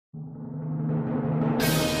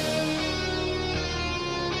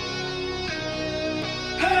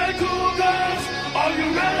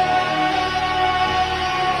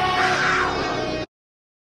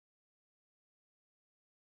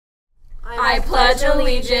pledge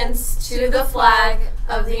allegiance to the flag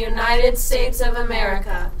of the United States of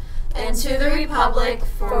America and to the republic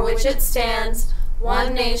for which it stands,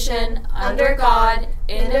 one nation, under God,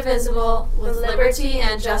 indivisible, with liberty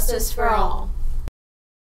and justice for all.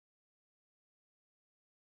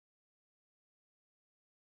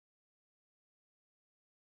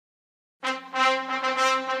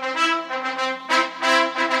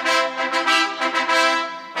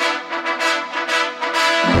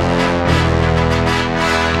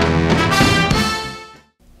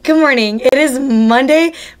 Good morning. It is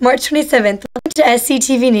Monday, March 27th. Welcome to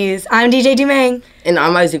SCTV News. I'm DJ Dumang. And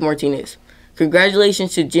I'm Isaac Martinez.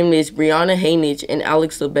 Congratulations to gymnasts Brianna Haynich and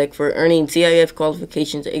Alex Lebeck for earning CIF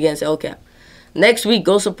qualifications against LCAP. Next week,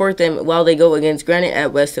 go support them while they go against Granite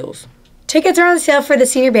at West Hills. Tickets are on sale for the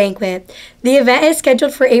senior banquet. The event is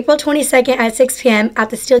scheduled for April 22nd at 6 p.m. at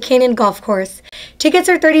the Steel Canyon Golf Course. Tickets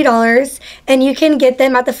are $30, and you can get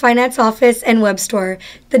them at the Finance Office and Web Store.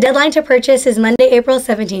 The deadline to purchase is Monday, April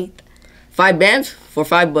 17th. 5 bands for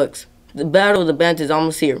 $5. The Battle of the Bands is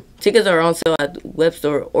almost here. Tickets are on sale at the Web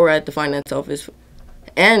Store or at the Finance Office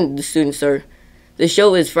and the Student Store. The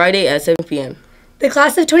show is Friday at 7 p.m. The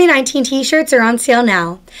Class of 2019 t-shirts are on sale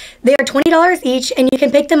now. They are $20 each, and you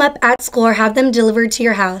can pick them up at school or have them delivered to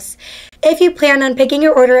your house. If you plan on picking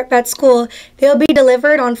your order up at school, they'll be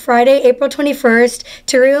delivered on Friday, April 21st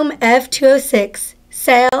to room F206.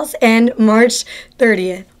 Sales end March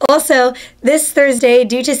 30th. Also, this Thursday,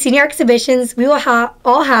 due to senior exhibitions, we will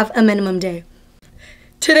all have a minimum day.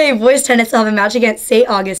 Today, boys tennis will have a match against St.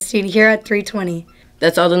 Augustine here at 3:20.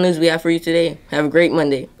 That's all the news we have for you today. Have a great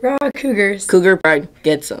Monday. Raw Cougars. Cougar Pride,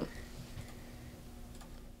 get some.